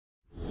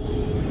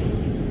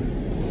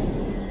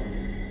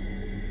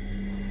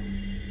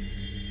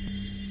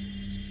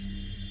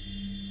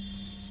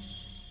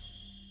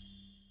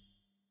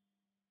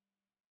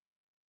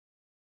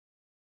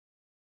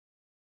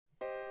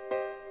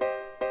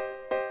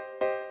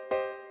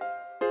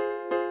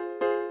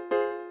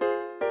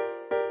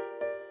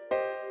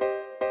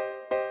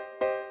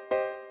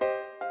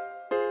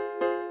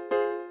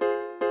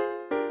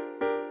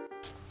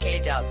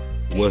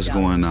What's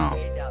going on?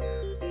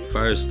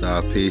 First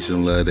off, peace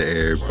and love to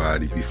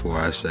everybody before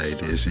I say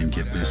this and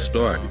get this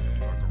started.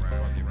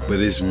 But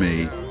it's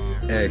me,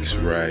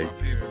 X-Ray,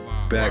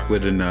 back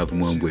with another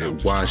one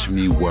with Watch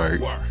Me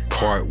Work,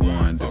 Part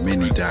 1, the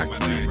mini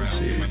documentary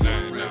series.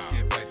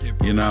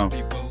 You know,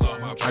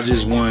 I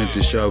just wanted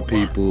to show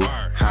people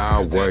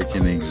how I work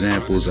and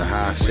examples of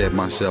how I set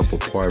myself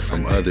apart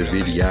from other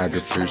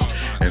videographers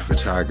and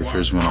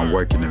photographers when I'm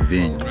working in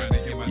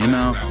Vizion. You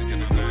know,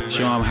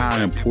 show them how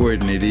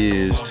important it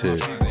is to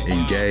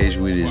engage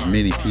with as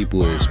many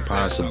people as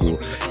possible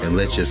and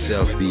let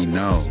yourself be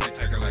known.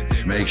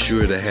 Make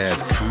sure to have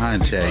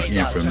contact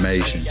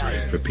information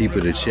for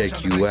people to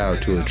check you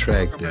out to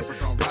attract a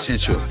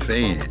potential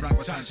fan.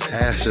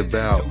 Ask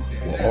about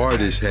what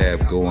artists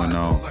have going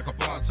on.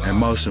 And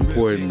most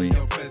importantly,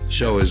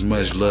 show as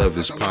much love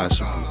as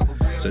possible.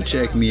 So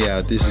check me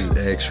out. This is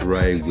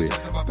X-Ray with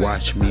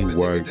Watch Me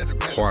Work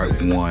Part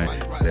 1,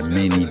 the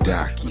mini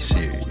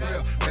docu-series.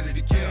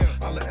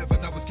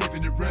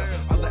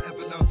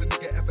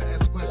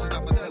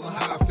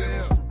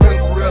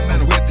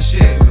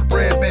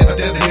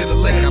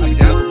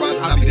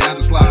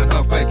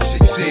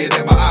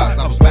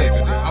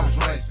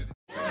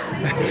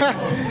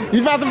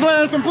 You about to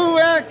play some pool,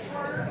 X?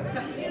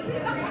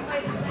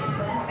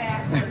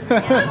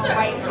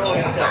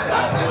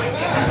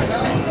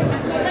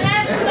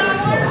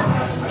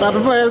 About to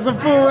play some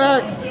pool,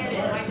 X?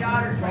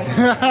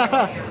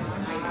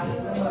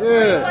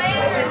 Yeah.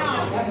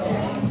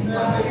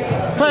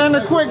 Playing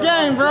a quick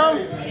game,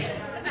 bro.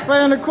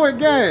 Playing a quick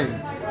game.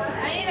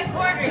 I need a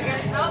quarter. You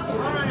got help?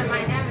 Hold on, I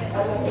might have it.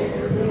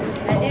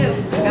 I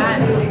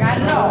do. I got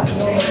it all.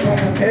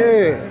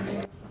 Yeah.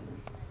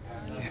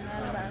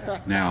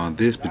 Now, in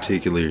this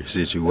particular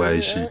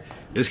situation,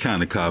 this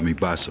kind of caught me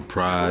by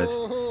surprise.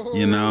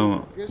 You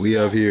know, we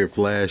up here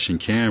flashing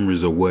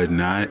cameras or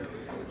whatnot,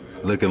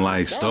 looking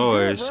like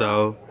stars.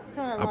 So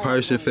a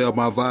person felt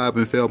my vibe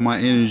and felt my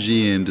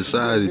energy and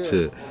decided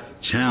to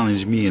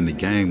challenge me in the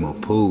game of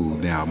pool.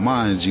 Now,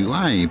 mind you,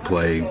 I ain't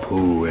played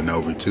pool in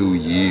over 2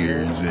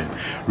 years and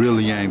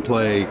really ain't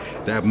played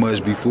that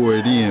much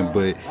before then,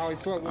 but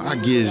I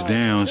gets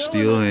down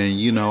still, and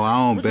you know, I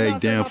don't back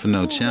down for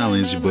no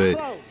challenge, but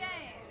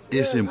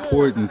it's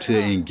important to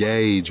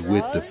engage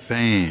with the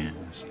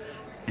fans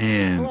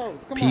and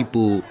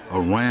people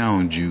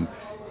around you.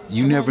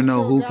 You never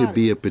know who could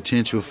be a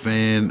potential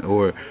fan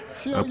or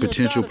a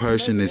potential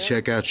person to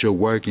check out your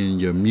work and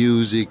your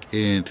music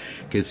and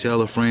could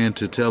tell a friend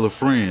to tell a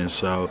friend.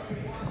 So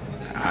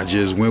I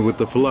just went with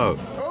the flow.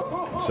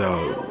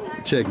 So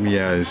check me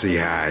out and see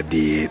how I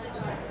did.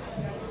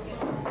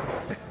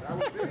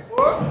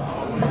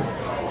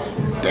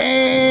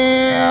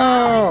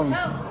 Damn!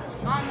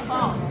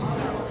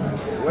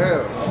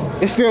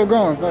 Well, it's still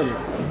going, fuck it.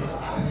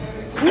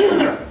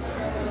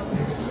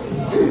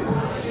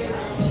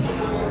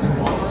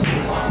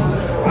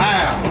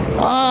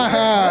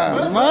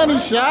 Wow. Money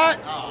shot.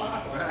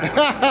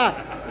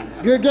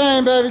 Good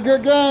game, baby.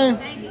 Good game.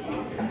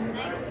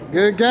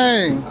 Good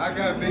game. I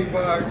got big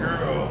body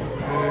girls.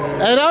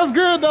 Hey, that was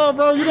good though,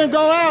 bro. You didn't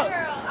go out.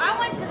 I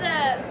went to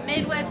the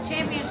Midwest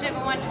Championship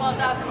and won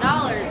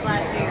 $12,000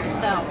 last year,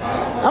 so.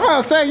 I'm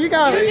about to say, you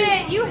got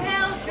it. You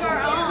held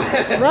your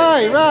own.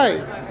 Right.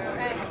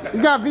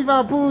 You got beat by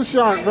a pool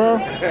shark, bro.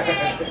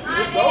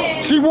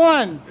 She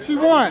won. She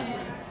won.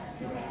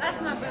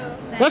 That's my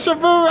boo. That's your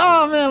boo?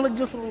 Oh, man, look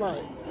just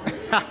alike.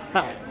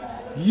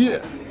 Yeah.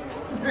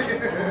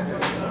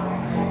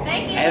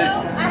 Thank you.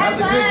 That's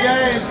a good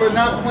game for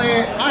not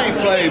playing. I ain't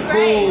played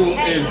pool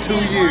in 2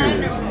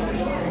 years.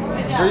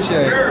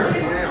 Appreciate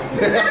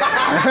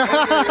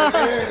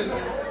it.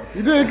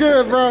 You did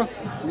good, bro.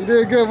 You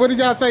did good. What do you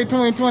got to say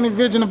 2020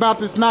 Vizion about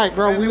this night,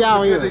 bro? We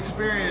out here. Good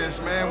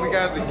experience, man. We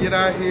got to get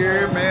out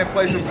here, man,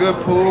 play some good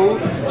pool,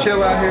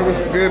 chill out here with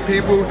some good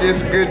people, get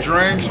some good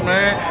drinks,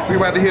 man. We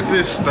about to hit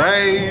this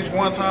stage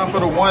one time for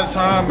the one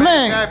time,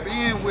 man. Tap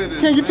in with us.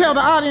 Can you tell the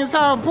audience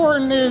how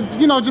important it is,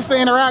 you know, just to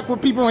interact with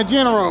people in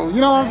general?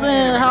 You know what I'm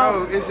saying?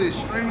 Bro, it's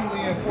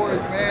extremely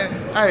important, man.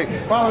 Hey,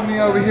 follow me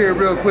over here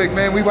real quick,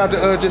 man. We about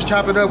to just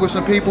chop it up with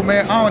some people,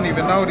 man. I don't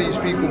even know these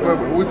people, but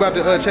we about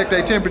to check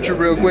their temperature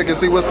real quick and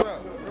see what's up.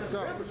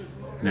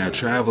 Now,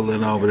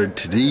 traveling over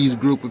to these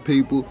group of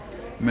people,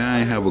 man, I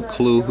ain't have a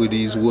clue who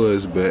these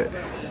was, but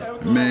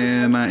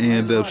man, I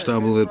ended up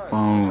stumbling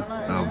upon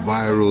a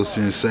viral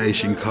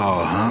sensation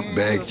called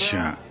Humpback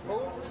Chump.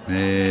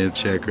 Man,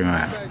 check her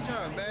out.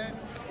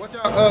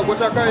 What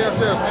y'all call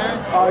yourselves, man?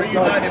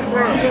 United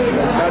Front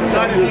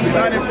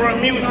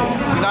Music.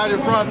 United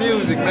Front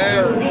Music,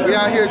 man. We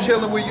out here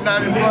chilling with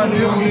United Front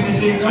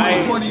Music.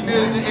 2020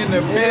 Vizion in the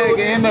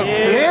building.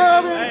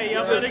 Hey,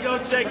 y'all better go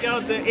check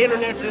out the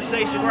internet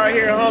sensation right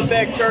here,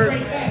 Humpback Church.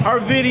 Her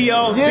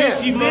video,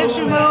 Bitchy Move,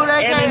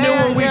 and the new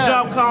one we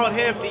dropped called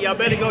Hefty. Y'all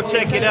better go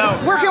check it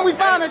out. Where can we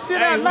find that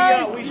shit at,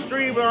 man? We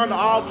stream it on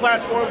all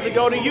platforms and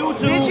go to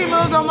YouTube. Bitchy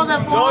Move's almost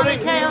at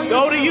 400K.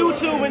 Go to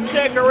YouTube and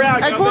check her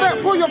out. Hey,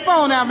 pull your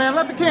phone out, man.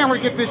 Let the camera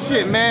get this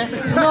shit, man. You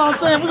know what I'm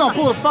saying? We're gonna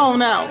pull the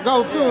phone out.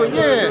 Go to it,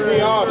 yeah.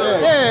 See all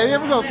that. Yeah,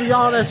 we're gonna see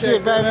all that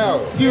shit, baby.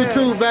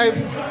 YouTube,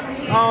 baby.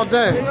 All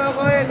day. We're gonna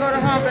go ahead and go to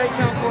Humpback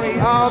Chunk for you.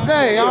 All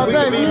day. We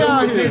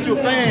out here. Potential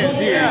fans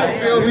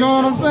here. You know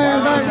what I'm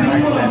saying, baby?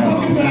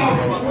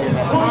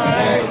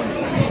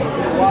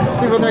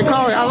 See what they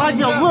call it. I like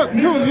your look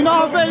too. You know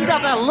what I'm saying? You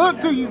got that look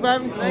to you,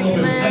 baby. Thank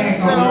you, man.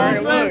 You know what I'm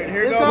saying?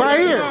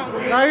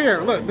 Right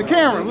here. Look, the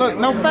camera. Look,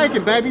 no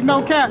faking, baby.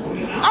 No cap.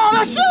 Oh,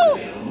 that's you.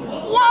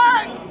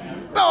 What?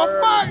 The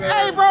fuck?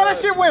 Hey, bro, that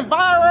shit went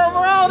viral,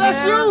 bro.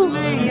 That's you.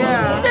 Me,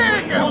 yeah.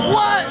 Nigga,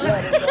 what?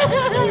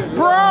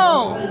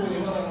 Bro.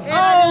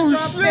 Oh,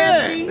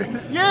 shit.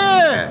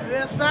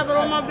 Yeah. Slap it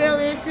on my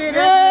belly and shit.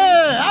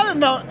 Yeah. I didn't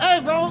know. Hey,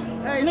 bro.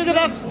 Hey, nigga,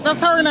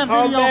 that's her in that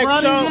video, bro.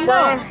 I didn't even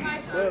know.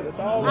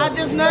 I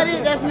just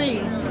nutted. That's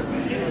me.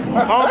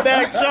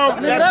 Humpback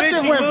Chunk. That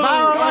shit went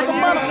viral like a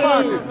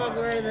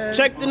motherfucker.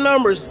 Check the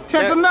numbers.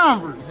 Check the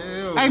numbers.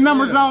 Hey,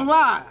 numbers don't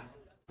lie.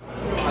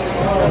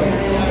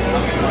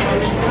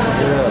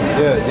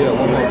 Yeah.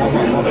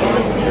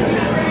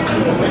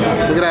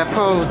 Look at that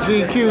pose,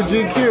 GQ.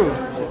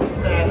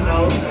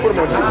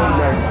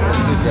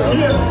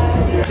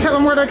 Tell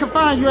them where they can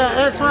find you at,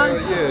 X, right?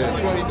 Yeah,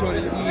 2020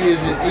 E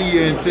is in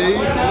ENT.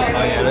 Oh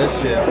yeah, that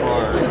shit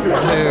hard.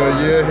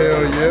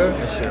 Hell yeah.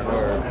 That shit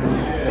hard.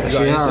 You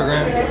got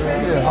Instagram?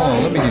 Yeah, hold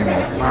on, let me give you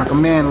one.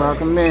 Lock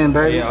them in,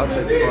 baby. Yeah, I'll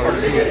take the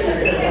photos.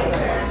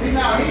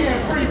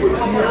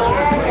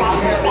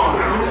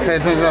 Pay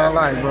attention to that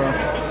light, bro.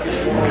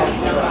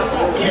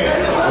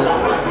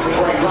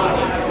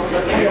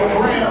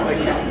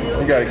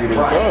 You gotta get it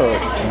up.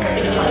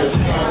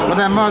 What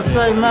that must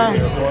say, man?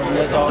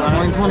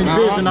 2020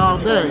 Vizion all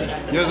day.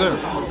 Yes, sir.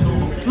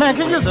 Man,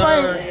 can you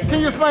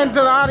explain to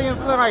the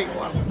audience, like,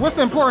 what's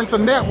the importance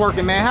of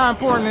networking, man? How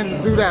important is it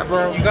to do that,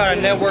 bro? You gotta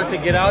network to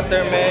get out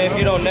there, man. If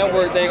you don't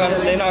network, they're not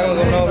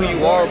gonna know who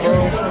you are,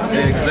 bro.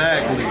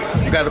 Exactly.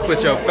 You gotta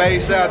put your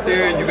face out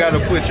there and you gotta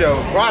put your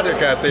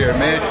product out there,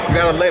 man. You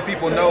gotta let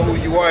people know who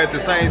you are at the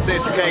same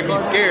sense. You can't be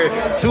scared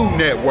to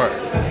network.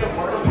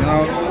 You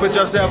know, put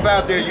yourself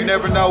out there. You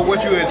never know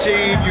what you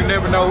achieve. You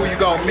never know who you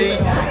gonna meet.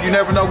 You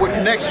never know what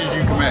connections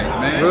you can make,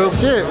 man. Real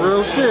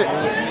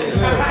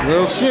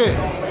shit.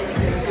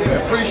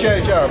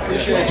 Appreciate y'all,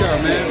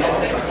 man.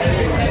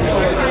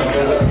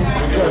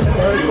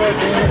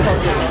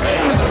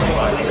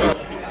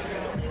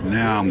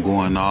 Now I'm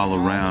going all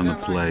around the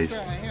place.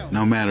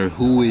 No matter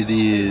who it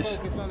is,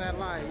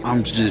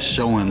 I'm just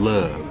showing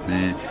love,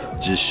 man.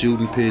 Just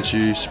shooting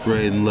pictures,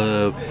 spreading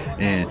love,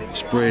 and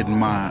spreading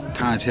my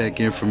contact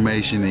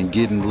information and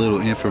getting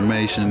little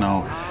information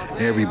on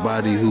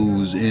everybody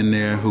who's in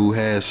there who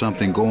has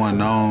something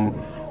going on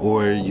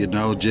or, you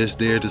know, just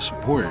there to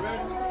support.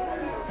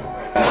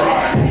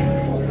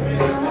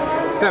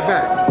 Step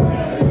back.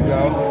 There you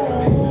go.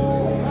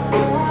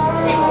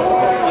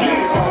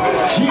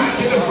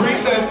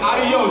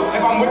 Adios.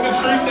 If I'm with the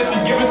trees, then she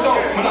give it though.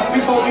 When I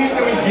see police,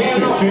 then we gang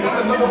up.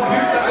 That's another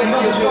piece, that's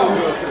another song.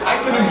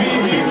 Ice in the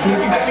VVs, we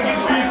gotta get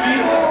treachy.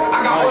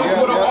 I got all this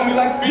water on me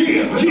like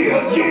feet.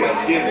 Yeah.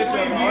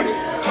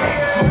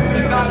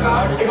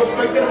 It goes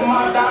straight to the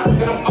mind down.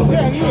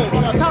 Yeah, you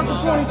talk to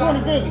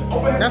 2020 Vizion.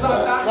 That's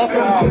what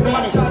I'm saying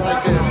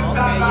right there.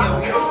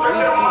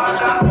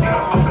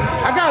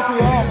 I got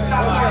you,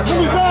 when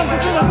you done,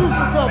 just introduce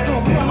yourself to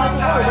him. You got my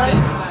support, right?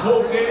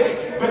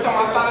 Bitch,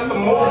 I'm outside of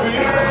some more beer.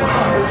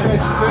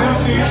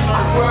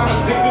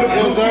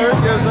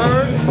 Yes,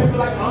 sir.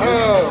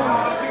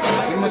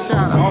 Give him a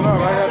shout out. Hold on,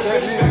 right after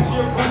that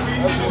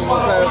nigga.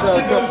 Pass out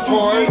a couple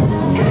toys.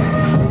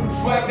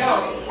 Swagged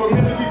out. For me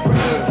to be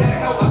bringing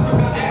gas out. I still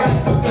got some racks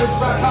stuck in the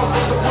trap house.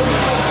 So the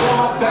police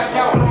don't back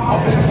out.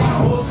 I'll back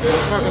my bullshit.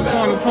 Fucking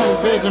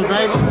 2020 Vizion,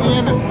 baby. We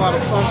in this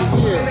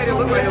motherfucker, yeah.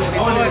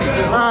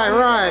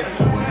 Right.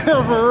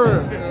 For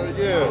real.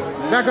 Yeah.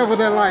 Back up with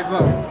that lights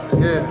on.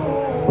 Yeah.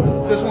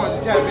 Just wanted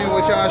to tap in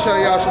with y'all, show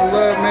y'all some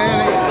love,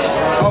 man. And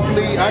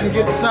hopefully I can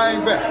get the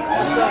same back.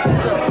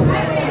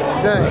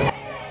 Dang.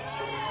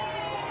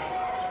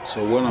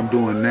 So what I'm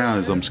doing now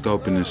is I'm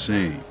scoping the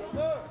scene.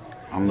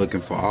 I'm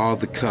looking for all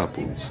the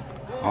couples,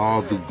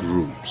 all the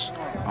groups,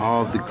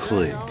 all the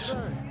cliques.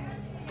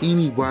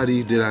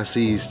 Anybody that I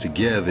see is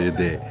together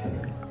that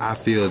I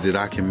feel that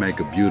I can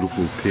make a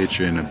beautiful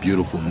picture and a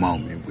beautiful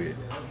moment with.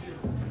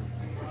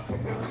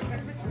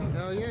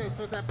 Hell yeah,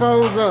 switch that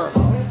pose up.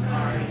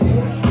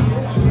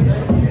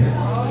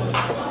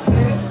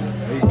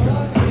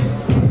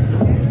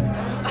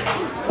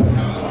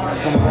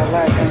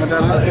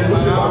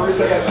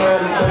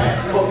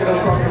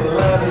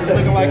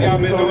 Looking like y'all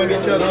been doing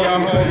each other y'all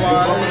whole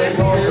lives.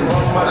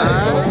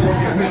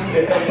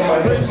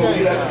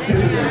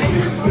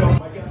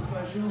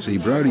 See,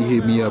 Brody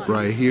hit me up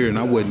right here and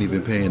I wasn't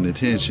even paying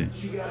attention.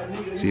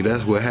 See,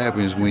 that's what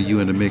happens when you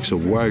in the mix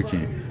of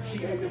working.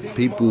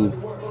 People,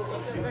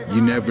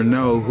 you never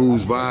know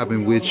who's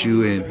vibing with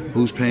you and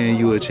who's paying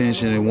you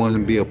attention and wants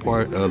to be a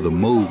part of the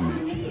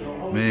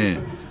movement.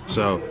 Man,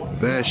 so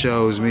that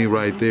shows me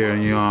right there,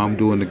 you know, I'm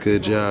doing a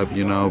good job,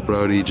 you know,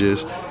 Brody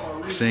just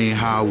seeing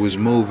how I was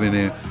moving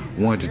and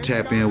wanted to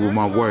tap in with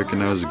my work,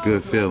 and that was a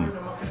good feeling.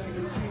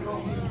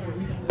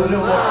 You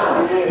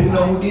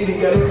know who did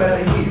it, got it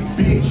better hit,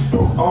 bitch.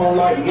 I don't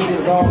like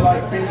niggas, I don't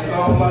like bitches, I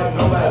don't like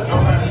nobody.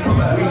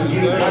 We can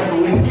get it back, we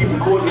can keep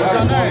recording. What's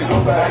your name?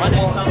 My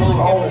name's Tom.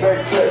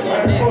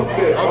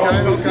 Okay.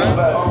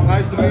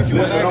 Nice to meet you.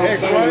 My name's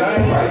X,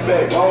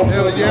 right?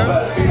 Hell yeah.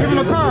 Give him a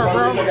card,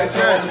 bro.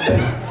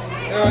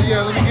 Hell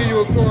yeah, let me give you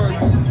a card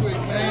real quick,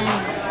 man.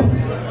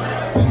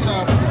 One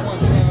time for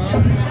one time.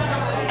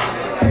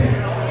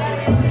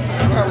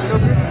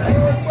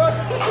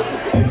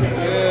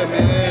 Yeah,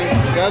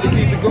 man. Got to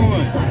keep it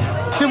going.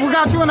 Shit, we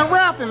got you in the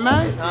rapping,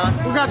 man. Huh?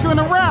 We got you in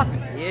the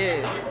rapping. Yeah,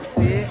 you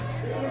see it?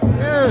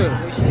 Yeah.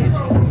 Appreciate you.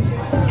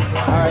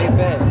 Alright,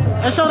 bet.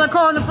 And show that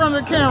card in front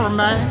of the camera,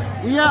 man.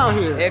 We out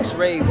here.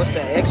 X-Ray, what's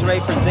that? X-Ray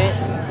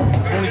presents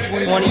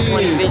 2020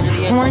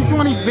 Vizion.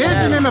 2020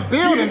 Vizion in the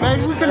building,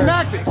 baby. We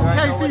connected.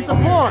 KC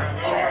support.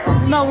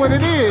 You know what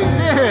it is.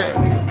 Yeah.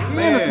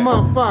 We in this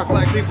motherfucker.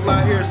 Black people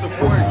out here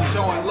supporting,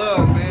 showing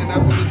love, man.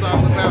 That's what it's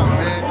all about,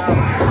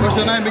 man. What's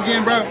your name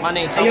again, bro? My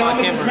name's Tom. I'm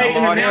an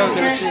artist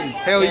in the city.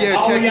 Hell yeah,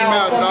 check him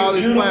out on all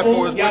these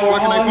platforms. Where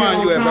can they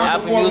find you at, bro?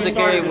 Apple Music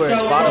everywhere.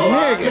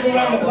 Spotify.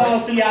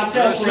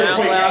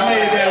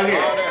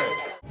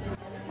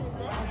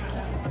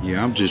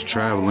 Yeah, I'm just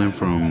traveling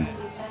from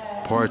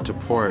part to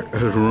part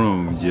of the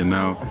room, you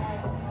know,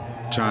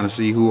 trying to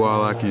see who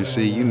all I can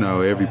see. You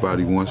know,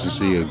 everybody wants to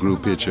see a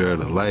group picture of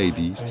the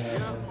ladies.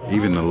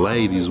 Even the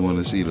ladies want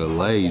to see the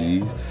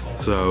ladies.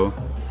 So,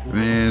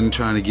 man,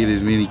 trying to get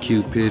as many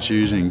cute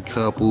pictures and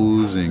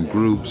couples and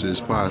groups as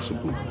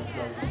possible.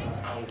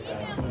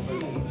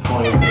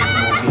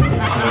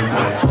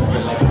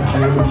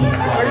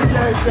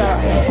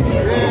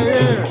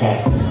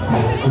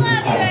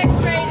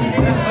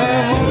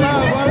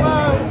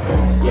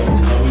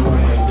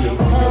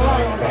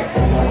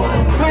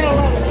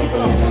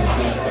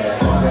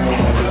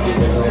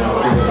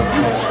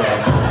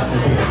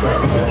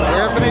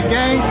 Repping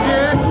gang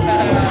shit.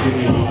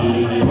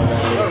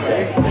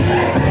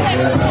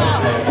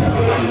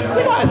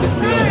 We gonna have to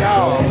see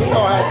y'all. We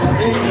gonna have to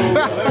see you.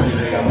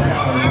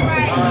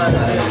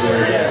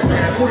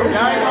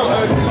 Y'all ain't no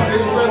ugly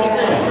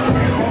shit.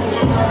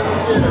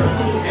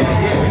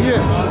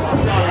 Yeah.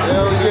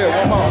 Hell yeah.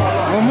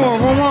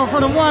 One more for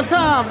the one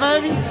time,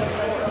 baby.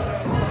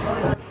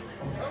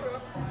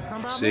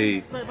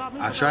 See,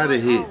 I try to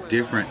hit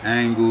different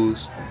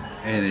angles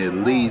and at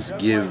least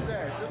give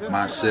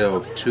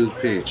myself 2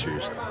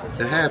 pictures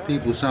to have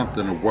people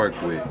something to work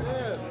with,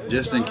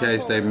 just in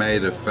case they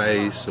made a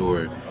face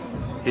or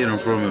hit them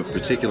from a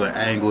particular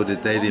angle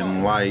that they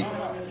didn't like.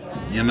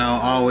 You know,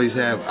 always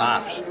have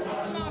options.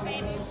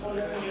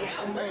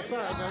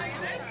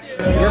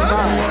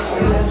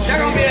 They're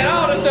gonna be at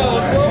all the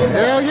shows, bro.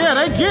 Hell yeah,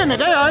 they getting it.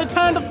 They already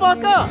turned the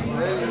fuck up.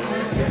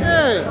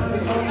 Yeah.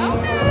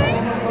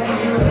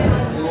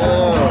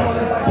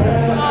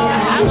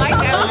 I like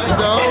that.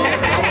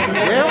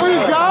 There we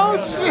go.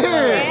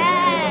 Shit.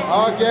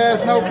 All gas,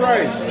 no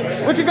brakes.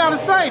 What you gotta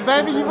say,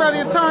 baby? You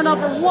ready to turn up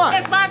or what?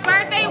 It's my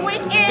birthday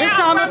weekend. It's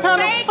time to turn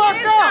the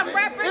fuck up.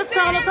 It's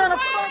time to turn the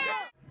fuck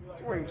up.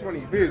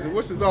 2020 Vizion.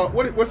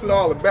 What's it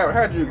all about?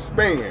 How'd you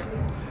expand?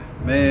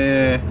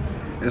 Man,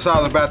 it's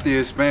all about the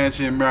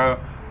expansion, bro.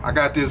 I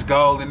got this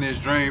goal and this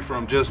dream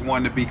from just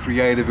wanting to be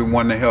creative and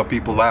wanting to help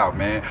people out,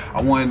 man.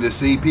 I wanted to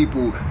see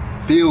people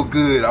feel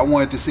good. I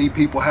wanted to see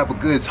people have a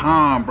good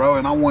time, bro,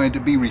 and I wanted to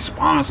be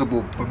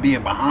responsible for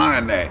being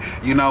behind that,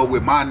 you know,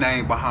 with my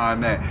name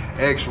behind that,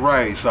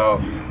 X-Ray. So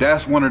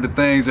that's one of the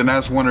things, and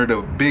that's one of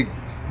the big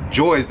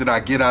joys that I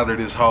get out of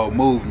this whole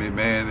movement,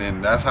 man,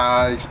 and that's how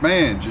I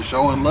expand, just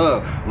showing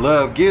love.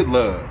 Love, get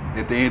love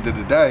at the end of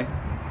the day.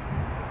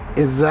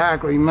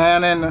 Exactly,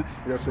 man. And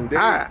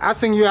I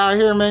seen you out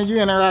here, man. You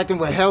interacting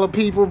with hella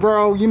people,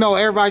 bro. You know,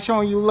 everybody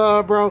showing you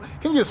love, bro.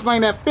 Can you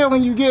explain that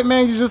feeling you get,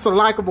 man? You're just a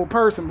likable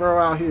person, bro,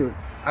 out here.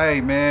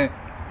 Hey, man,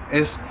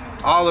 it's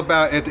all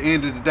about, at the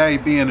end of the day,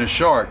 being a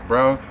shark,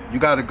 bro. You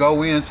got to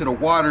go into the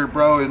water,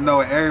 bro, and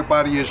know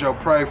everybody is your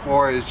prey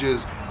for is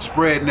just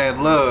spreading that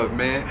love,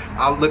 man.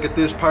 I look at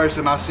this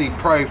person, I see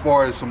prey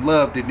for is some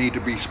love that need to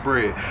be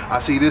spread. I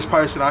see this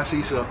person, I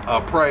see some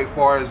prey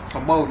for is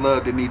some more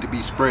love that need to be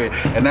spread.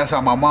 And that's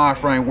how my mind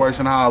frame works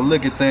and how I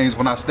look at things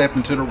when I step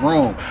into the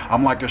room.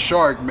 I'm like a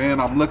shark, man.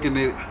 I'm looking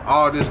at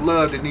all this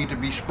love that need to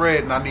be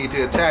spread, and I need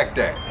to attack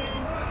that.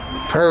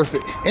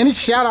 Perfect. Any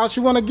shout outs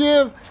you want to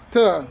give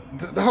to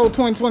the whole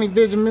 2020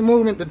 Vizion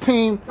movement, the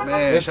team,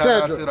 man,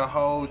 shout out to the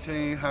whole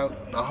team,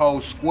 the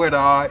whole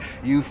squad,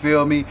 you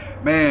feel me?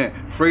 Man,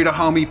 free the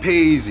homie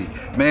Peasy.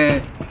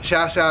 Man,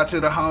 shout out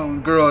to the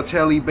home girl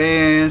Telly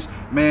Bands,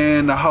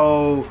 man, the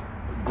whole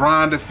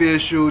Grind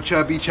Official,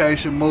 Chubby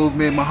Chaser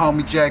Movement, my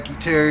homie Jackie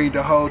Terry,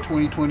 the whole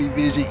 2020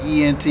 Vision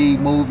ENT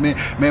movement.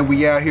 Man,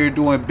 we out here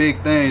doing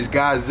big things.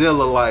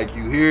 Godzilla like,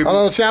 you hear me?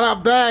 Hold on, shout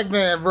out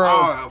Bagman, bro.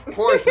 Oh, of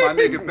course, my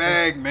nigga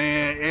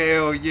Bagman.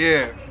 Hell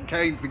yeah.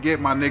 Can't forget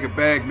my nigga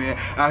Bagman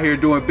out here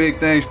doing big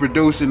things,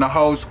 producing the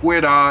whole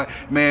Squid Eye,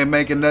 man,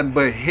 making nothing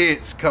but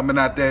hits coming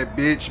out that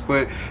bitch.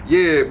 But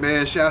yeah,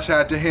 man, shout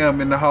out to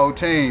him and the whole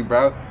team,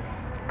 bro.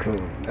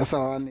 Cool. That's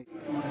all I need.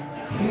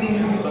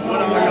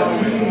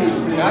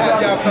 I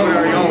have y'all throw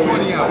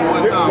 2020 out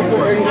one time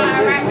for it.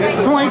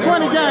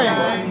 2020 game.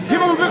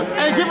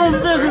 Give him a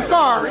business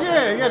card.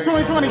 Yeah,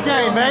 2020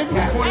 game, baby.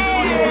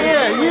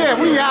 Yeah,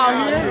 we out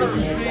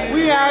here.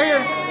 We out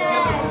here.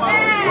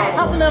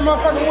 Hop in that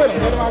motherfucker with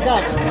him, I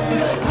got you.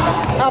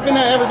 Hop in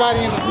there, everybody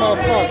in this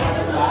motherfucker.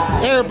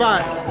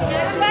 Everybody.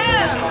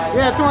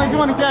 Yeah,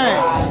 2020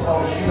 game.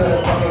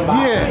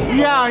 Yeah,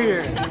 we out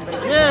here.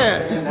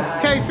 Yeah,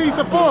 KC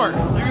support. We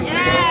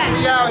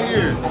out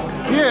here.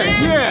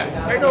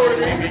 Yeah. They know what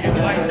it is.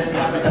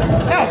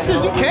 Oh,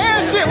 shit, you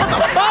can shit. What the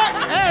fuck?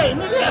 Hey,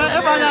 nigga,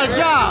 everybody got a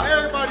job.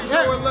 Everybody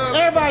showing love.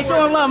 Everybody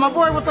showing love. My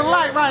boy with the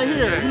light right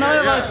here. You know,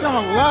 everybody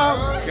showing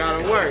love.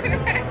 Gotta work.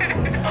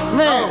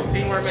 Man,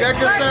 check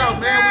us out,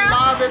 man. We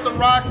live at the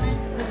Roxy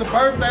with the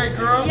birthday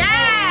girl. Yeah.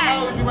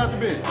 How old you about to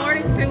be?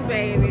 42,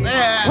 baby.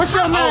 Yeah. what's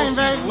your name,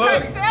 baby?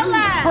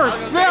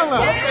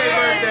 Priscilla.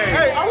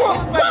 Hey, I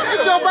want to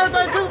It's your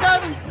birthday too,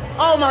 baby?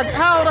 Oh my,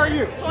 how old are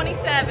you?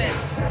 27.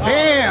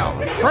 Damn,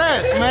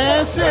 fresh,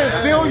 man. Shit,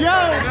 still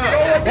young.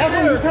 That's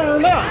when you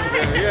turn up.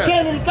 She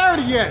ain't even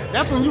 30 yet.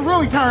 That's when you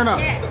really turn up.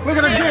 Look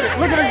at her get it.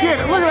 Look at her get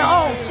it. Look at her.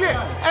 Oh shit.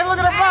 Hey, look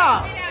at her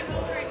vibe.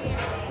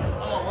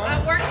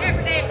 I work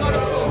every day and go to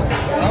school.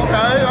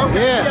 Okay.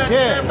 Yeah.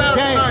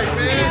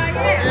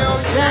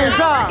 Game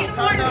time.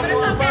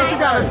 What you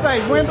gotta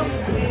say, Wendell?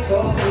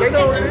 They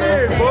know what it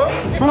is, boy.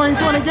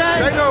 2020 They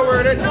game? know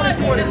where it is.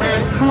 2020, man.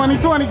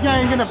 2020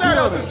 game in the Shout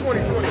out to building.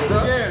 2020,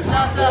 bro. Yeah,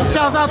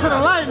 Shouts out to the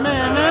light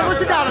man. What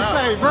you gotta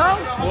say, bro?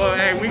 Well,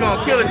 hey, we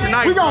gonna kill it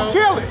tonight. We gonna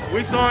kill it.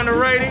 We saw in the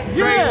rating.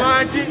 Drake Yeah.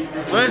 Logic.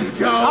 Let's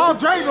go. Oh,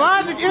 Drake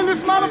Logic in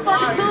this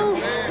motherfucker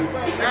too?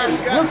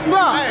 What's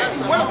up?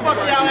 Where the fuck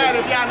y'all at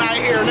if y'all not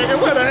here, nigga?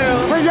 Where the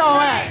hell? Where y'all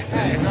at?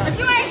 If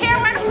you ain't here,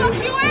 where the fuck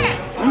you at?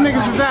 Them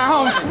niggas is at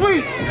home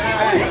sleep.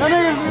 Them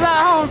niggas is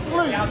at home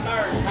sleep.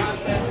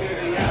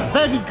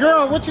 Baby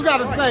girl, what you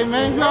gotta say,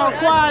 man? You all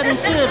quiet and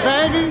shit,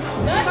 baby.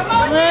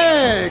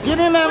 Yeah, get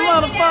in that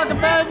motherfucker,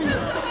 baby.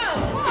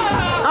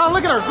 Oh,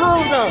 look at her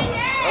groove though.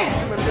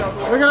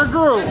 Look at her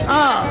groove.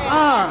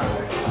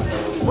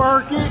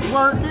 Work it.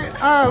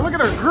 Look at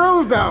her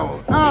groove though.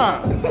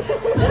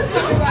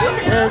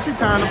 Yeah, she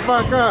turned the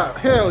fuck up.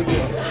 Hell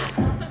yeah.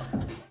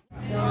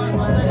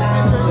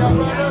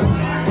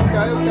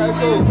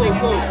 Okay,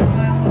 cool.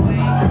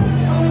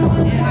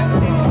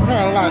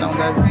 Turn the light on,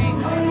 baby.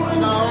 You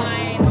know,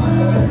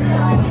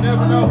 you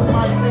never know who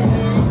might see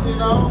these, you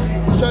know.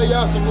 Show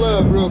y'all some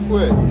love real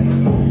quick.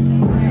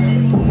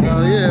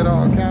 Oh yeah, it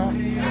all counts.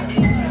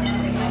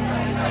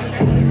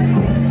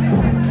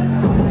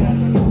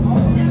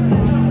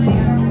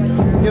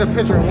 Get a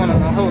picture of one of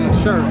them holding a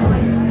shirt.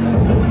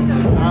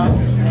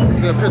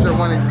 Get a picture of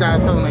one of these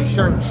guys holding a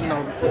shirt, you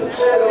know.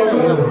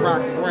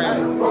 Rock the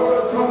brand.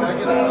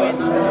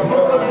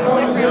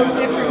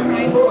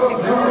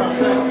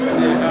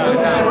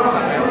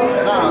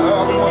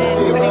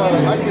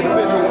 I can get a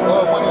picture of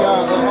one of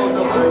y'all holding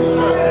up a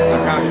shirt.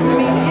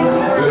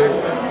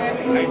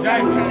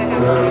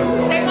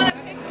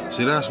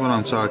 See, that's what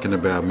I'm talking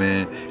about,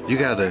 man. You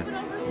gotta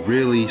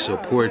really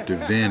support the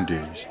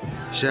vendors.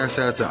 Shouts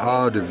out to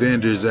all the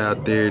vendors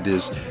out there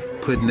that's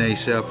putting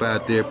themselves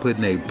out there,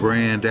 putting their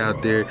brand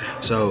out there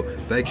so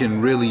they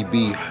can really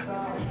be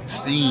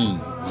seen,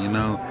 you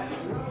know.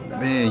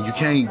 Man, you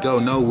can't go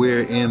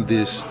nowhere in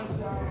this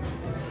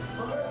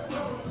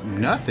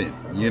nothing,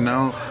 you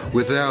know,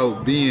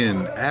 without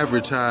being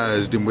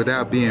advertised and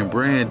without being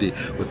branded,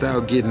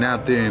 without getting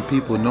out there and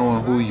people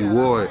knowing who you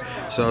are.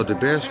 So the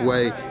best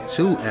way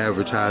to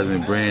advertise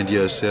and brand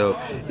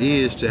yourself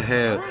is to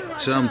have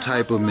some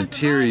type of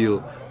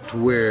material to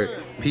where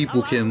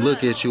people can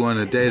look at you on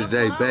a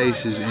day-to-day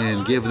basis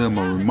and give them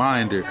a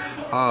reminder,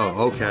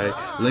 oh, okay,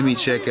 let me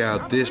check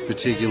out this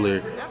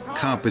particular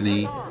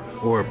company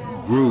or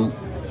group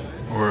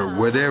or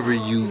whatever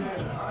you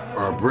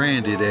are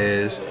branded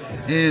as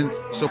and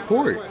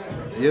support.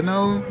 You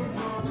know,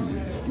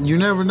 you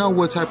never know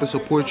what type of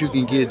support you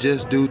can get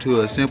just due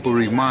to a simple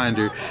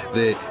reminder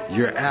that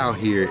you're out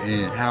here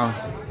and how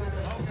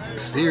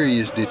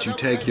serious that you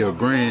take your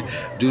brand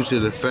due to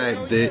the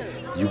fact that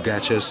you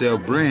got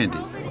yourself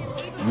branded.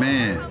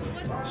 Man,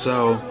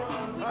 so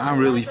I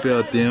really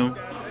felt them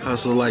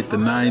hustle like the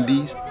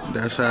 90s.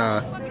 That's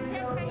how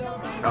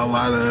a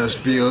lot of us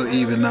feel,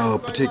 even though a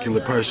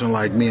particular person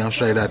like me, I'm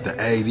straight out the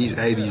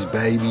 80s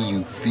baby,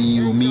 you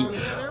feel me?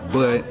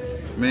 But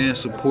man,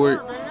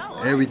 support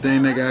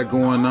everything they got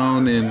going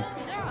on and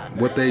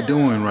what they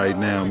doing right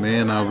now,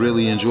 man. I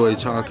really enjoy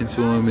talking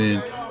to them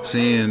and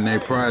seeing their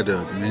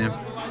product, man.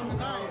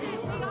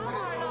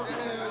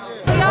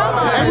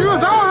 And you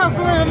was on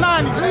listening in the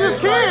 90s. We was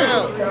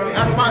kids.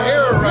 That's my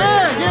era right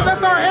Yeah, yeah,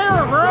 that's our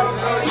era, bro.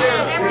 That's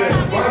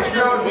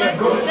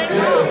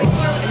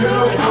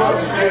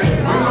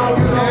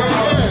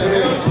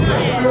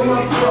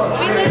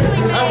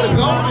the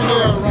golden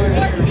era right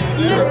here.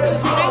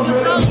 They were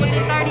sold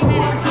within 30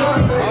 minutes.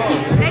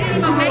 They didn't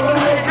even make it to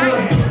the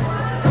night.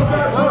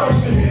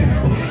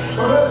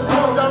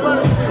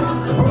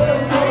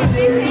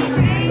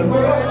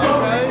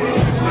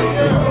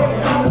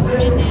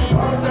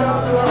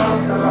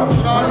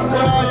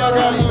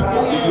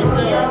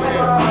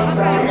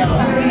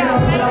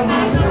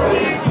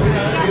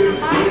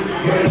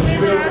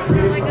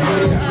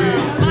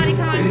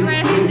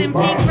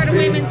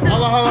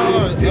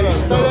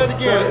 Say that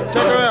again.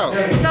 Check her out.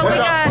 So we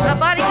got a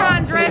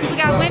bodycon dress, we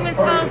got women's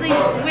clothing,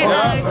 with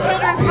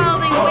children's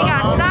clothing, we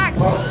got socks,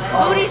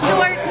 booty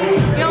shorts,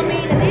 you know what I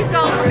mean? And these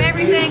go from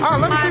everything. Oh,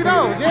 let me see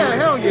those. Yeah,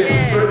 hell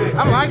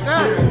yeah. I like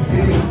that.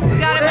 We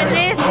got them in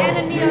this and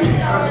the new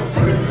stuff.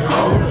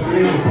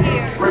 Here.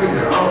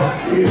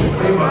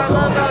 Our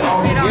logo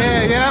and shit on.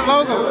 Yeah, that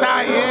logo's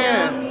tight,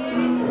 yeah.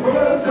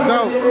 It's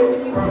dope.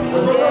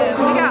 Yeah,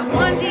 we got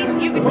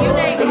onesies, you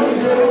name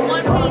it.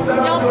 One piece,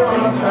 jumpers,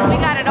 we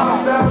got it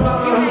all.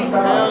 You name it.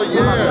 Hell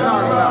yeah.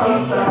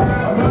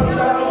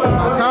 That's what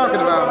I'm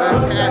talking about, man.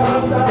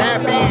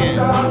 Tap in.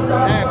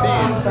 Tap in.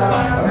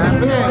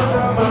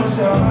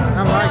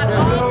 I like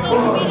that.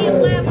 Social media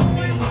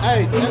platforms.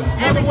 Hey,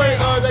 tell me where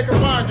they can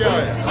find y'all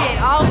at.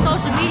 Shit, all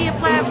social media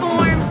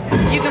platforms.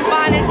 You can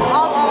find us,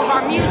 all of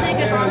our music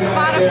is on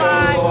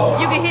Spotify.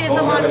 You can hit us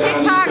up on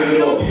TikTok, you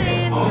know what I'm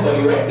saying?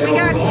 We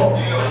got you.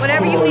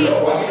 Whatever you need.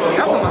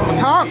 That's what I'm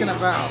talking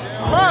about.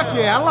 Fuck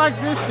yeah, I like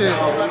this shit.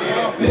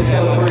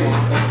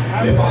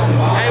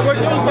 Hey,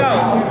 where's your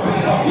song?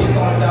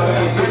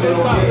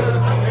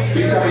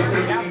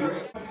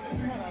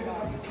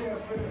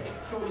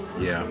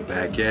 Yeah, I'm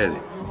back at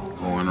it.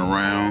 Going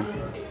around,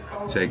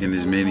 taking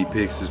as many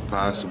pics as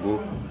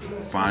possible,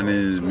 finding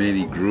as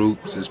many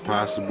groups as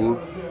possible,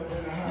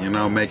 you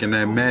know, making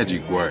that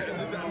magic work.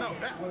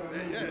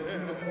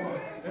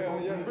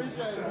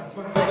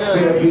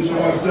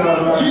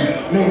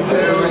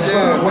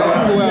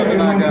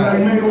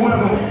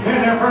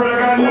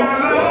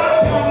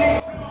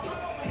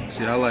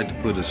 See, I like to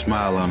put a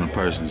smile on a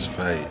person's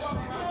face.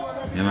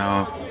 You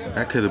know,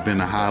 that could have been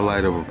the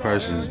highlight of a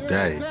person's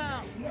day.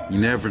 You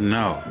never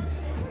know.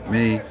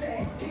 Me,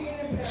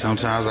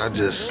 sometimes I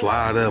just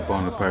slide up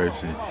on a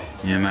person,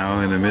 you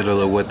know, in the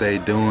middle of what they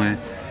doing,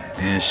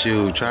 and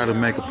shoot, try to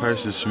make a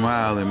person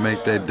smile and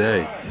make that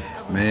day.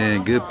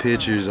 Man, good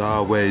pictures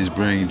always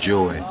bring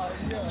joy.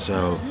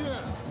 So,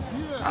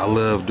 I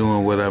love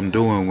doing what I'm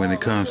doing when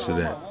it comes to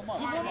that.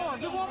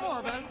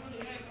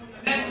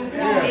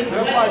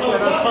 That's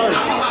perfect.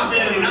 I'ma hop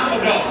in and I'ma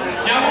go.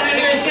 Y'all wanna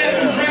hear shit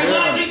from Dream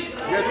Logic?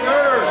 Yes,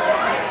 sir.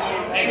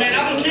 Hey man,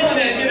 I've been killing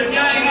that shit. If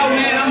y'all ain't know,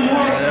 man, I'm an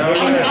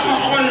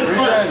artist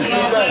first. You know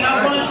what I'm saying?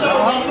 I run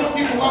shows, I put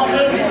people on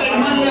there to get their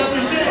money up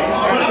and shit.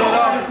 But I'm an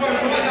artist first,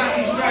 so I got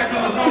these tracks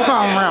on the Keep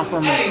on around for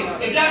me. Hey,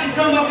 if y'all can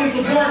come up and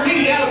support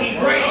me, that'll be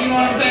great. You know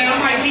what I'm saying? I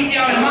might keep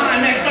y'all in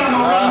mind next time I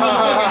run my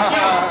fucking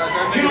show.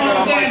 You know what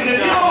I'm saying? If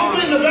you don't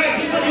sit in the back,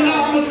 just let me know.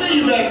 I'ma see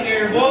you back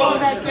there, boy.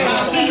 And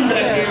I'll see you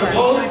back there,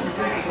 boy.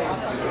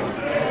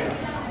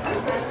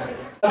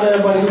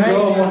 Everybody who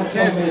drove wants to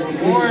come in and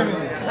support me.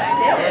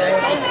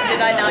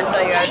 Did I not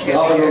tell you I was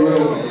going to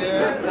be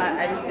here? But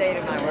I just stayed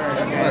in my word.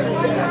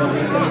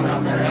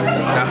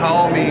 The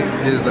homie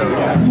is a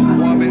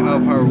woman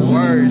of her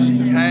word. She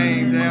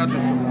came down to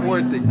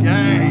support the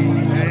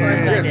game. Of course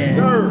I did.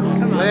 Come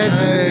on.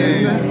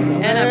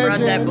 Legend. And I brought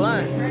that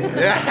blunt.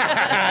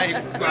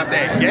 I brought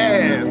that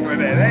gas for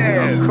that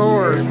ass. Of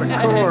course, of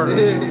course.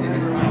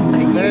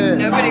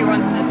 Nobody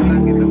wants to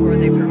smoke it before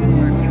they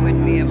perform. You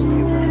wouldn't be able to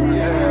perform.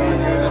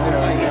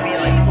 You'd be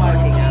like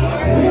fucking out.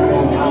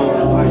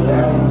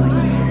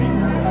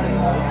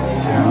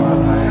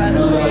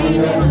 Trust me.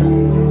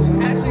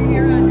 After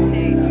you're on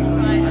stage, you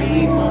find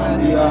me till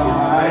those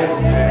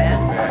man.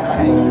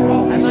 Okay.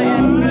 I might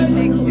have to go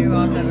take 2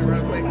 off of it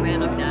real quick,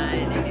 man. I'm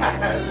dying in here.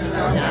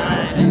 I'm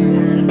dying.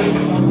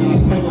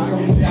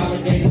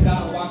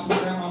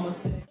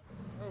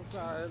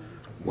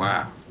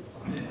 Wow.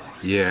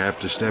 Yeah,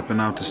 after stepping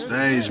off the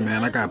stage,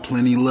 man, I got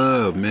plenty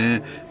love,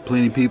 man.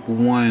 Plenty people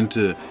wanting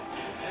to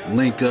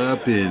link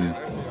up and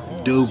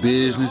do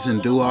business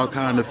and do all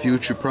kind of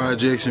future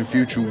projects and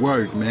future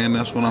work, man.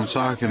 That's what I'm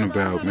talking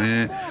about,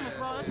 man.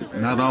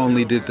 Not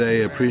only did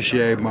they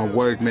appreciate my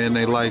work, man,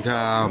 they like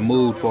how I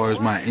moved as far as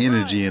my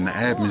energy and the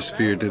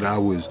atmosphere that I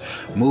was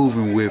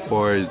moving with as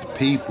far as the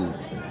people.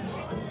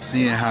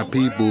 Seeing how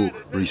people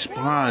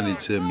responded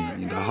to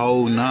me, the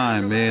whole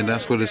 9, man,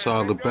 that's what it's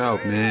all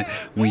about, man.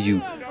 When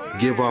you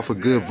give off a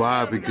good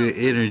vibe, a good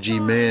energy,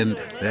 man,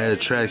 that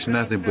attracts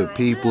nothing but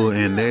people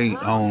and they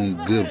own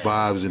good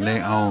vibes and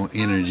they own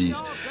energies.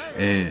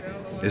 And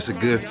it's a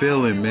good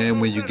feeling,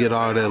 man, when you get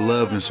all that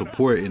love and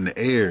support in the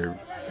air.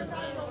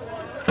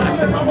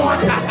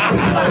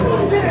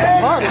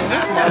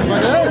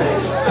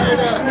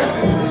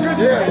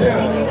 Yeah.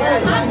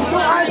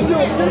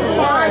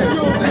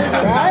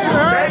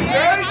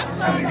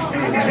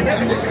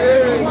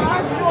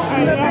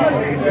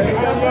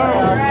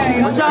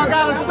 What y'all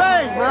gotta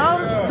say, bro?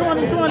 This is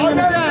 2020 in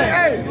the game.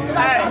 Hey,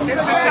 this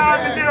is y'all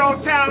the Zero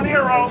Town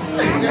Hero.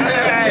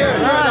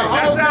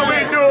 That's how we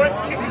do it.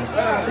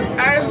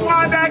 Hey, it's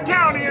Wyandotte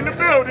County in the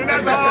building,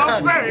 that's all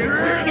I'm saying.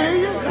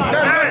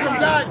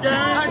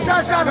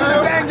 Shout out to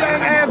the gang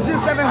AMG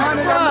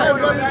 700.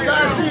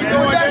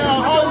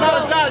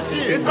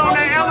 It's on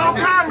that LO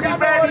Comedy,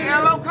 baby.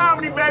 LO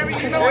Comedy, baby.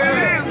 You know what it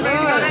is, baby.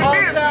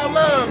 Hometown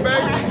love,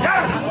 baby.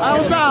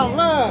 Hometown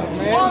love,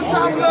 man.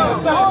 Hometown love.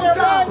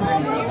 Hometown.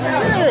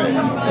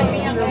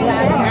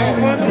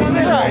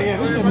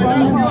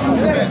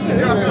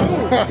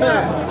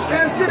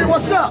 Kansas City,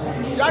 what's up?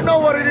 Y'all know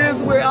what it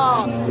is with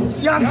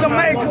Young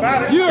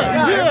Jamaica.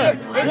 Yeah.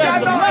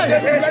 Y'all know the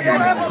new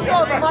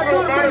episodes of my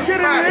dude been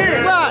getting it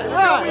in.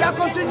 Right. Y'all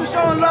continue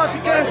showing love to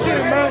Kansas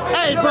City, man.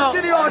 Hey, bro.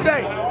 City all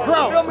day.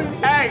 Bro.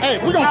 Hey,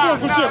 we gonna film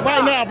some shit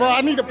right now, bro.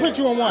 I need to put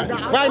you on one.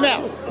 Right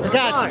now. I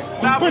got you.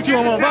 I'm put you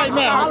on one right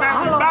now. We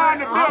buying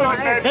the building,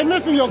 baby. They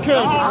missing your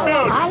kid.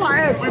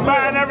 We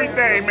buying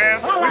everything,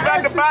 man. We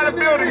about to buy the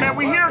building, man.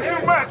 We hear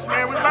too much,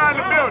 man. We buying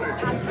the building.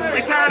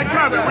 We tired of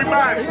coming. We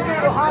buying it.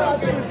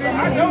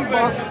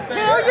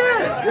 Hell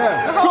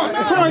yeah.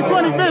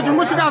 2020 Vision.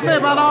 What you gotta say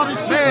about all this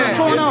shit that's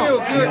going on? It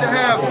feels good to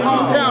have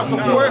hometown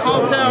support,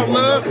 hometown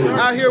love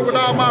out here with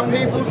all my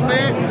peoples,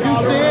 man. You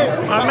see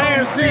it? My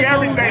man see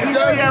everything. He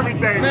see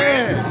everything,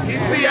 man. He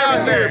see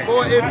out here, everything.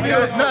 boy. It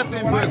feels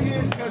nothing but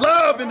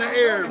love in the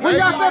air. What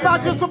y'all say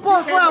about your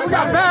support crowd? We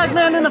got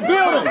Bagman in the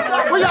building.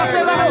 What y'all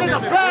say about that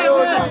nigga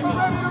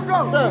Bagman?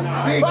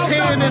 Big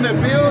 10 in the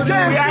building. We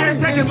out here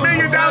taking $1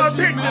 million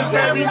pictures,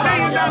 baby. $1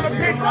 million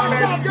pictures,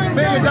 baby. $1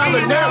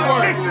 million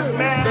network.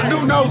 The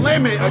new No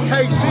Limit of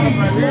KC.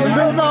 The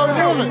new No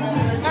Limit.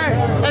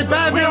 Hey,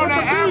 Bagman, we on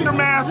that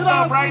aftermath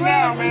stuff right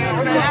now, man.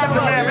 On that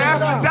aftermath. That's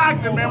the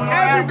doctor, man.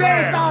 Every day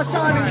it's all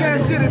shine in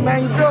Kansas City,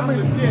 man. You feel me?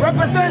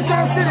 Represent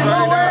Kansas City,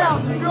 nowhere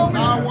else. You feel me?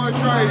 I want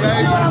Trey, baby.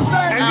 You know what I'm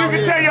saying? And you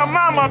can tell your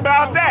mama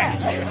about that.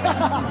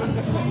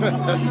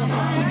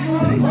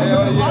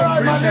 Hell yeah,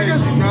 appreciate you,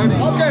 brother.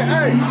 Okay,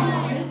 hey.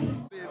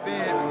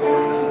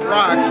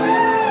 Roxy,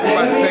 we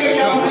about to take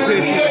a couple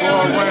pictures,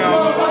 go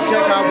around,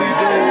 check how we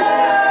do.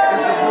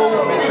 It's a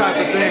movement type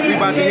of thing. We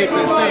about to hit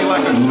this scene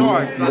like a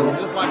shark,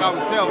 just like I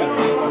was telling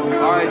you.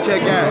 All right,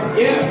 check out.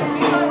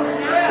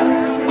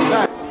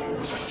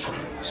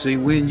 See,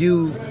 when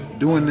you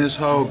doing this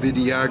whole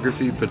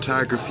videography,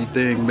 photography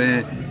thing,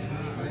 man,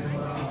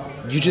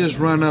 you just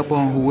run up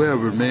on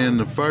whoever, man.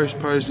 The first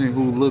person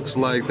who looks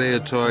like they're a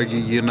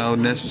target, you know,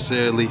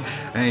 necessarily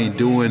ain't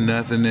doing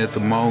nothing at the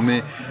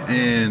moment,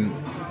 and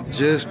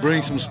just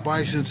bring some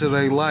spice into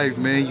their life,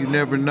 man. You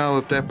never know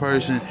if that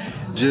person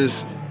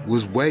just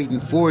was waiting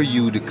for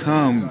you to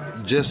come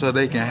just so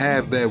they can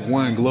have that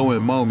one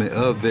glowing moment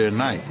of their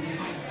night.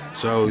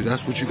 So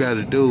that's what you got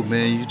to do,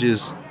 man. You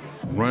just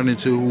run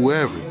into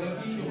whoever.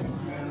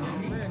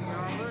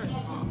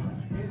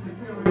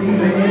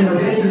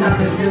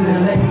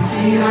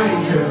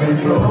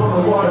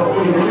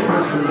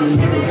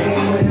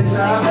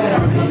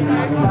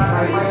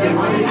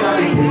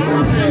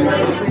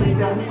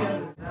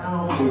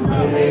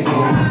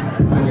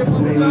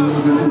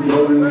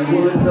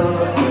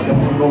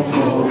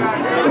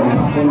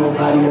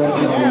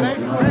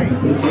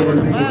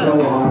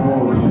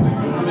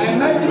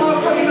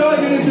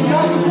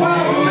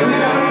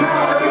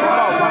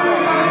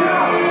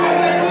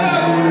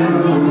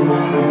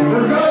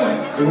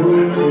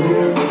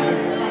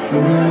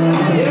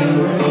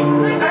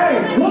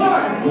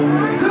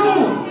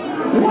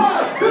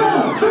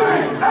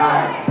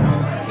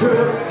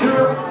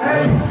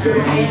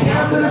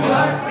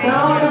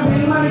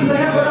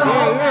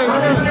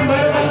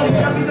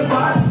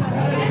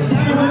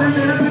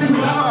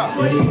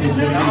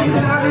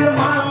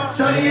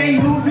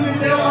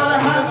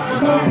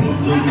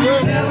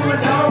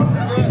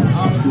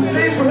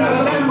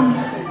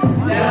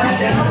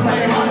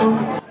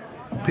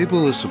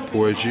 People will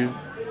support you,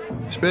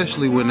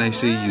 especially when they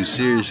see you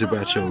serious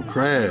about your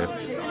craft.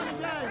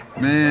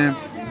 Man,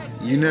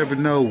 you never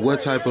know what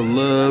type of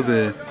love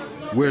and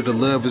where the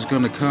love is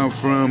gonna come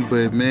from,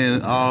 but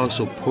man, all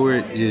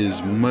support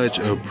is much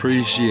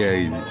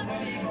appreciated.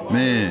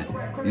 Man,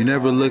 you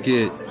never look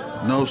at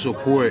no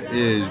support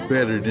is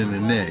better than the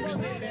next.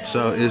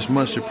 So it's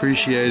much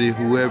appreciated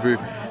whoever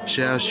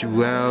shouts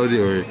you out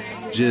or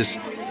just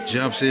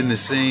jumps in the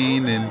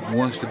scene and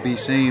wants to be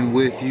seen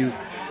with you.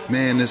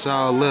 Man, it's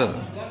all love.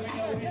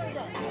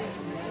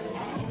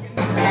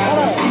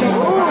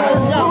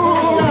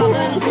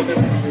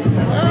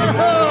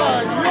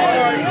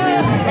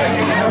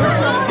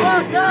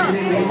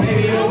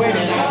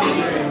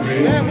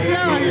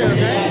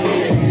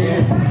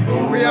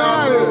 We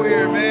all through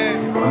here,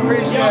 man.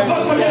 Appreciate it.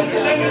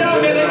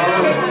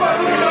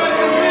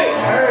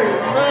 Hey,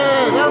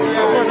 man, that's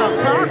what I'm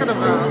talking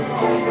about.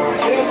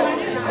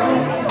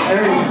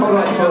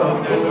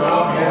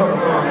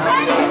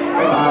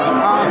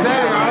 All day.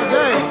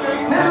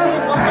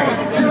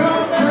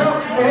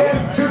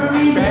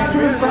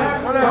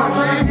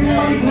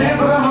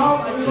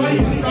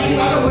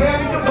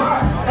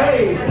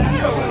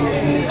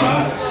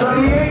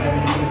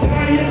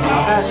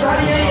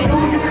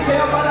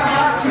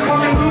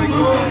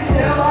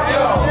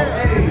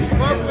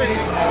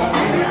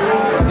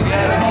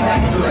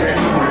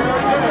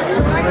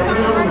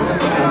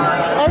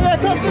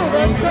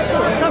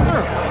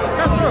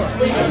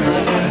 The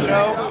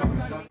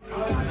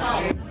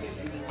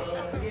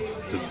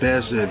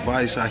best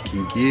advice I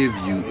can give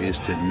you is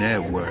to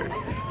network.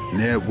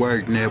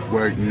 Network,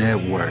 network,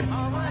 network.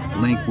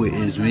 Link with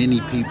as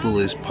many people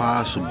as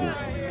possible.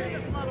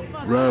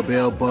 Rub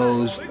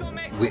elbows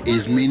with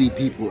as many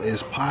people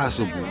as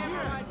possible.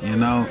 You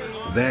know,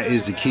 that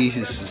is the key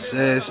to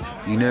success.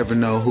 You never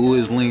know who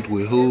is linked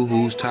with who,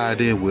 who's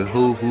tied in with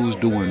who, who's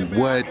doing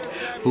what,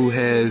 who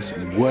has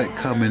what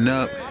coming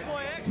up.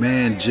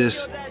 Man,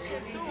 just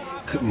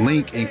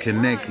link and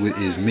connect with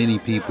as many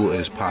people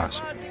as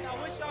possible.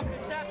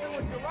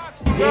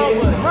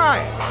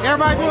 Right.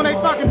 Everybody doing their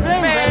fucking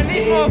thing, man. Baby.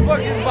 These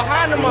motherfuckers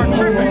behind them are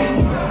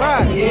tripping.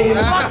 Right.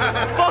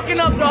 Fucking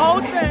up the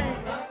whole thing.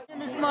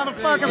 This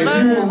motherfucker, if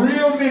you a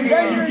real nigga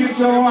and you get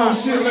your own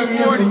shit, let me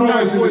hear some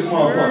noise in this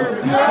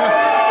motherfucker.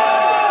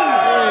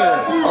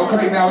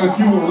 Okay, now if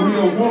you a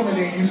real woman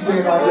and you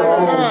stand on your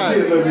own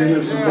shit, let me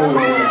hear some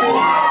noise.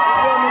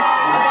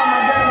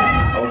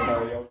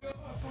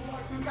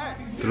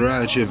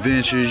 Throughout your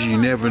ventures, you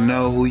never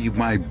know who you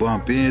might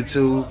bump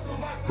into,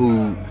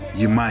 who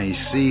you might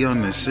see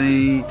on the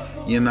scene.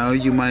 You know,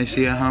 you might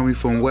see a homie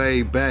from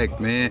way back,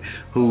 man,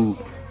 who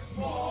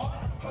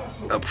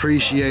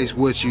appreciates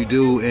what you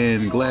do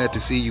and glad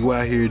to see you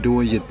out here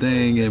doing your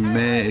thing, and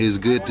man, it's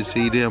good to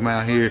see them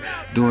out here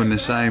doing the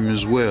same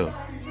as well.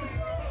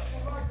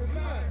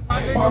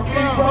 Hey,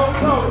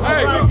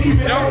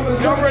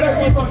 y'all ready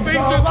for some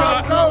features?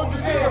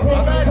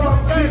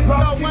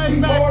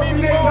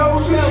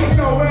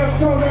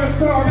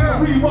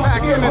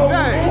 Back in the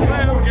day.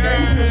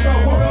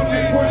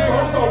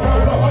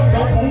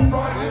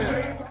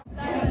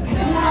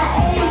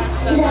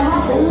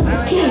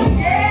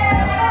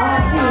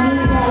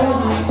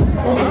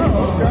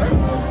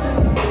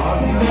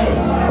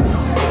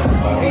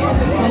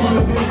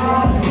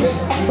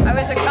 I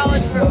was a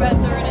college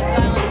professor in a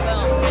silent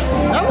film.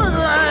 That was,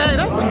 hey,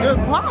 that's some good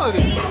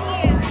quality.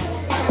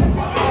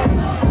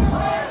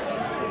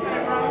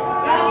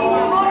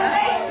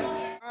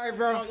 All right,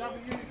 bro.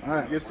 All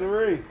right. Yes,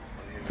 sir.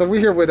 So we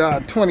here with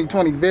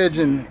 2020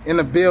 Vizion in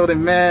the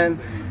building, man.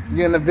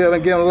 You in the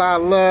building, getting a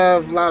lot of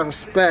love, a lot of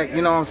respect.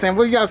 You know what I'm saying?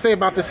 What do you gotta say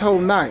about this whole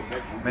night?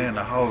 Man,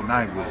 the whole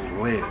night was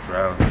lit,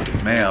 bro.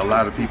 Man, a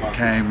lot of people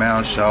came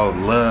out, showed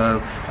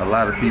love. A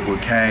lot of people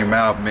came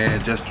out,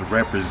 man, just to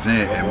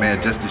represent and,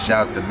 man, just to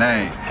shout the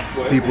name.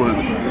 People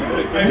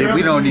that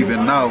we don't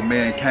even know,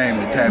 man, came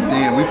and tapped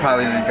in. We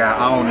probably done got,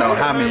 I don't know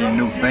how many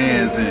new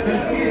fans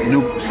and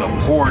new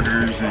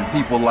supporters and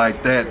people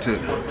like that to,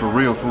 for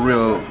real,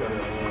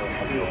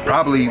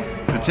 probably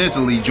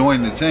potentially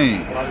join the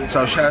team.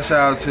 So shouts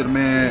out to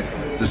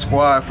the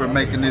squad for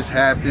making this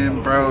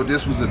happen, bro.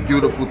 This was a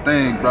beautiful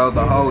thing, bro.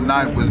 The whole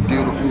night was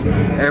beautiful.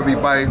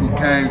 Everybody who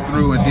came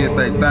through and did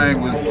their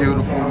thing was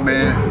beautiful,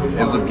 man.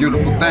 It was a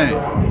beautiful thing.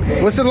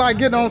 What's it like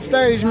getting on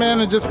stage,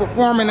 man, and just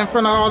performing in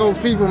front of all those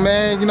people,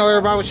 man? You know,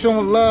 everybody was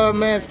showing love,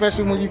 man,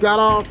 especially when you got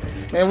off.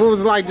 Man, what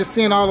was it like just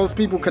seeing all those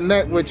people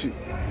connect with you?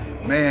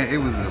 Man, it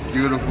was a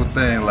beautiful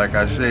thing, like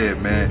I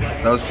said, man.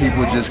 Those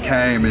people just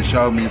came and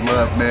showed me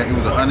love, man. It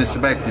was an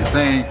unexpected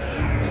thing.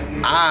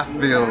 I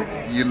feel,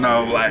 you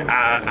know, like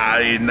I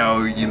didn't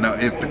know, you know,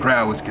 if the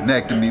crowd was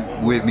connecting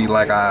with me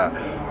like I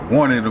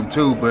wanted them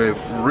to, but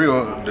for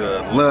real, the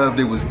love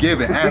that was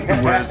given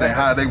afterwards and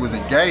how they was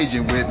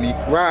engaging with me,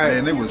 right?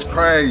 And it was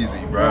crazy,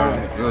 bro.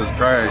 Right. It was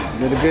crazy.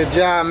 You did a good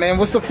job, man.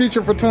 What's the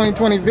feature for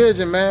 2020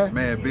 Vizion, man?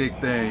 Man, big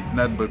things,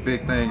 nothing but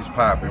big things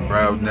popping,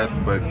 bro.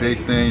 Nothing but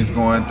big things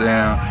going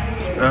down.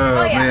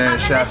 Man,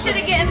 shout out.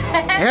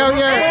 Hell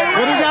yeah.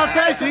 What do you gotta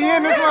say? She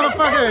in this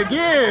motherfucker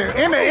again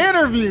in the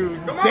interview.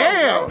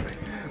 Damn.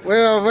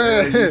 Well,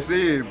 man. Yeah, you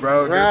see it,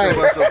 bro. Right.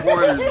 Nothing but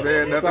supporters,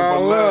 man. Nothing but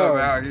love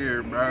out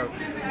here, bro.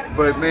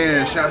 But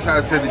man, shouts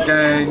out to the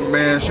gang,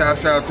 man.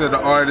 Shouts out to the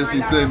artists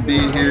who couldn't be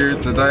here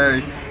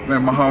today.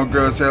 Man, my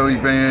homegirl Sally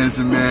Vans,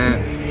 and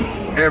man,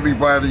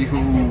 everybody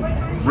who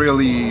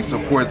really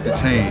support the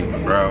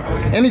team, bro.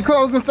 Any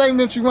closing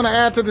statements you want to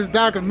add to this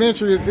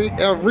documentary? Is it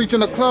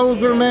reaching a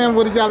closer, man?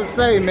 What do you got to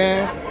say,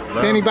 man?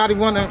 To anybody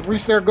want to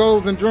reach their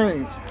goals and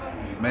dreams?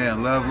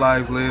 Man, love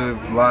life, live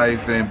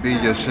life, and be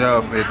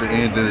yourself at the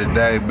end of the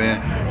day,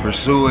 man.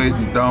 Pursue it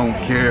and don't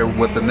care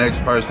what the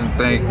next person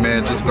think,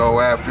 man. Just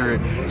go after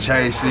it,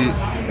 chase it,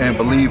 and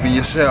believe in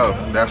yourself.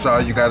 That's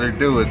all you got to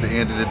do at the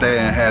end of the day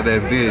and have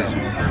that vision.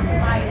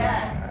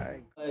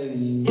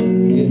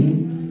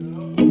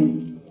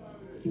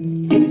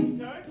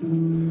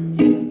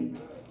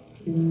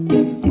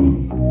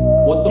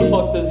 What the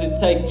fuck does it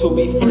take to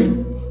be free?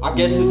 I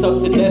guess it's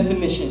up to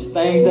definitions,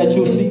 things that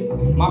you see.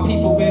 My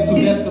people been too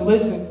deaf to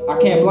listen. I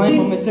can't blame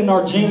them, it's in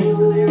our genes.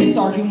 It's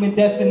our human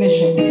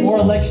definition. War,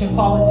 election,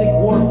 politics,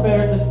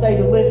 warfare, the state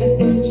of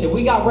living. Shit,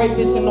 we got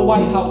rapists in the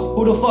White House.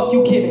 Who the fuck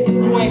you kidding?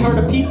 You ain't heard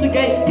of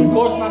Pizzagate? Of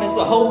course not, it's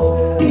a hoax.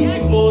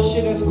 Teaching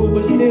bullshit in school,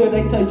 but still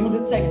they tell you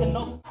to take the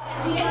notes.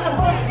 Let's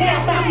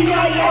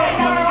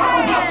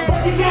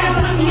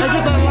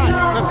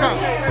go.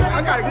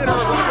 I gotta get on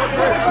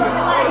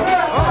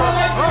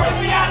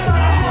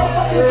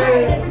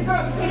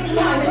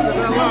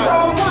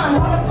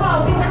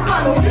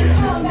Yeah.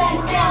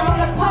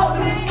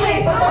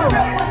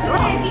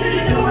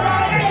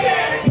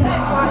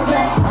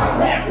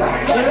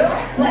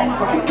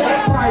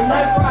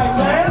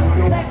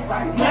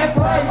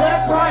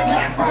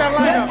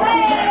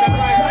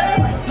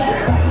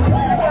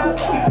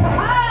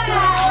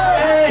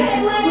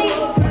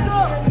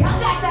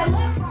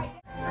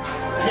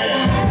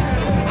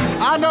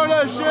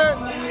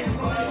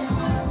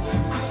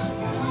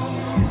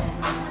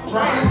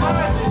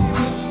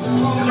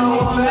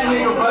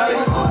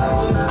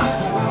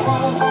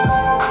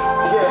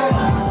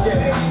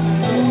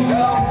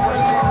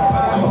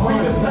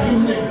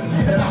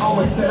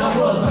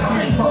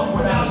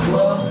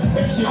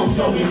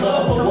 tell me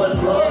love, but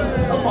what's love?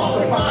 A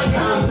falsified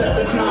concept,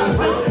 it's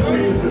nonsense.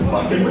 Bitches is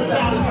fucking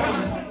without it.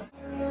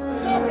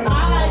 I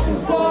like to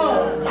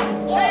fuck.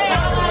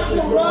 I like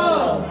to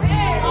rub.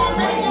 I'm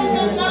making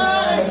the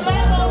gun,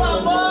 slap on my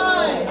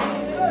boy.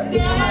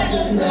 Damn, I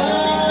just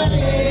done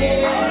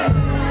it.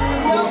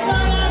 Yo,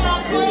 turn on my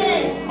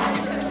clip.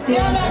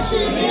 Damn, that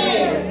shit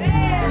hit.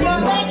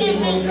 You're making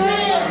me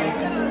drip.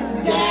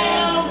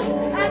 Damn,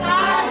 I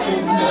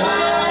just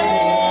done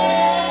it.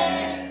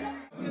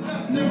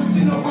 Never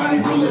seen nobody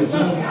really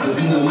sus. I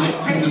seen the light,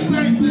 can't just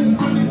stay,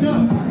 let's run it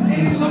up.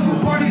 Any local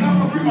party,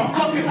 I'ma bring my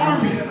fucking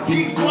army.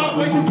 Geek squad,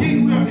 wait for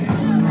geek women.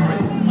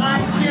 I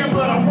ain't care,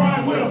 but I'm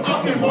riding with a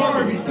fucking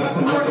Barbie. That's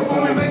the work of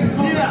woman, make it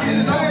get out.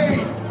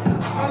 Hey,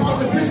 I want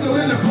the pistol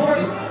in the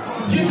party.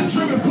 Get the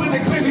trigger, put the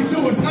glizzy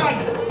to his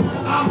night.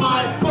 I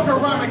might fuck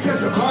around and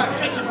catch a bite.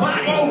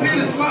 Oh,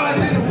 hit a slide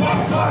in the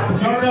walk by.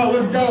 Turn up,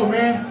 let's go,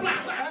 man.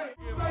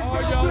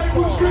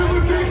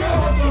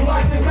 Hustle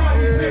like the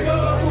 90s, nigga.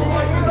 Hustle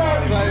like the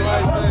 90s.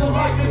 Hustle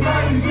like the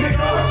 90s,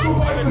 nigga. Hustle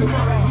like the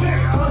 90s.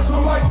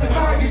 Hustle like the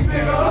 90s,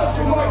 nigga.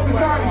 Hustle like the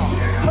 90s.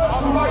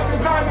 Hustle like the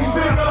 90s,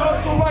 nigga.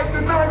 Hustle like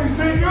the 90s,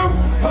 nigga.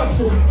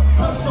 Hustle,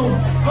 hustle,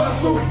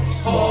 hustle,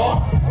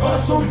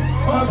 hustle, hustle,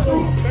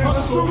 hustle,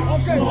 hustle,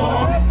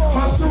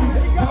 hustle,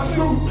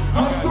 hustle,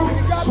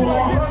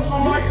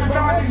 hustle like the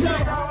 90s,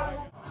 nigga.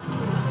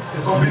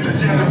 If I'm in the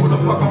jail, who the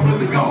fuck I'm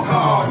really gon'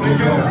 call,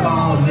 nigga?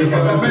 If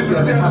I'm in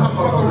the jail, how the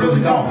fuck I'm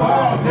really gon'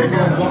 ball,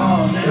 nigga? If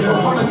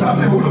I'm on the top,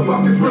 then who the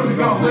fuck is really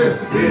gon'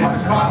 listen? I'm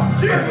spot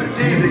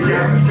 17 to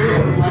get me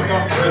like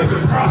I'm really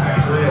right.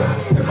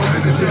 If I'm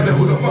in the jail, then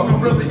who the fuck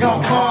I'm really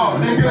gon' call,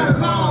 nigga?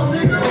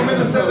 If I'm in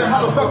the cell, then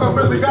how the fuck I'm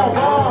really gon'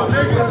 ball,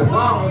 nigga? If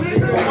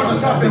I'm on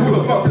the top, then who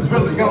the fuck is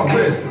really gon'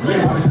 listen?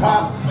 I'm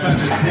spot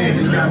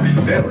 17 to get me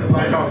feeling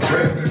like I'm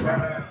tripping,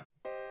 right?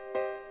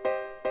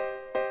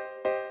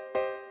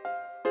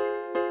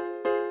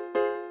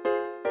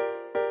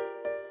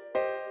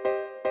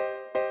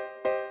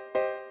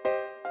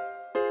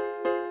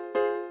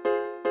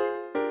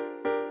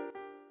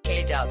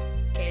 K-Dub,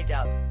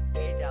 K-Dub,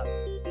 K-Dub,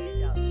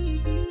 K-Dub.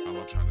 All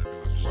I'm trying to do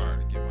is work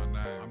to get my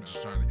name. I'm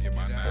just trying to get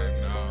my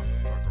name, no.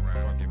 Fuck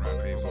around, get my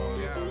people on.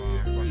 Yeah,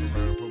 fuck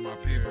around and put my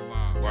people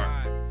on.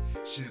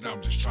 Work. Shit,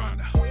 I'm just trying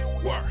to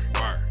work.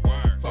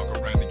 Fuck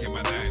around to get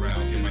my name, now.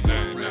 Get my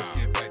name. Let's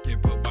get back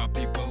and put my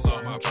people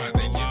on. I'm trying to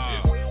get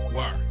this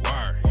work.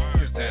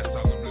 Cause that's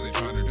all I'm really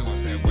trying to do is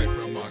stay away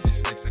from all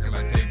these niggas acting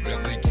like they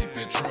really keep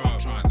it true. I'm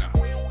trying to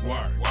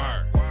work.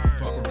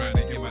 Fuck around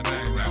and get my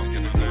name, now.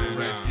 Get my name.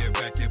 Let's get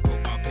back and put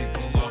my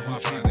people on. I'm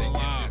trying to get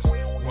this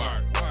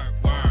work.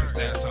 Cause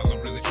that's all I'm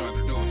really trying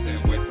to do is stay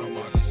away from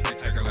all these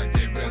niggas acting like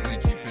they really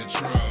keep it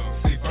true.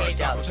 See,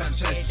 first off, I'm trying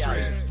to chase the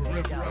streets. For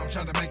real, I'm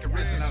trying to make it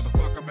rich. And how the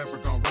fuck I'm ever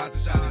gonna rise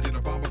and shine and get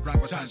a bomb grind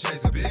for trying to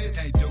chase a bitch?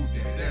 Can't do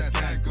that, that's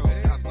can't go.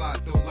 I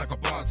slide through like a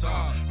boss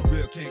hog. A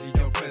real king in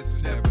your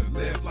presence, never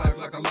live life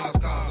like a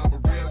lost cause. I'm a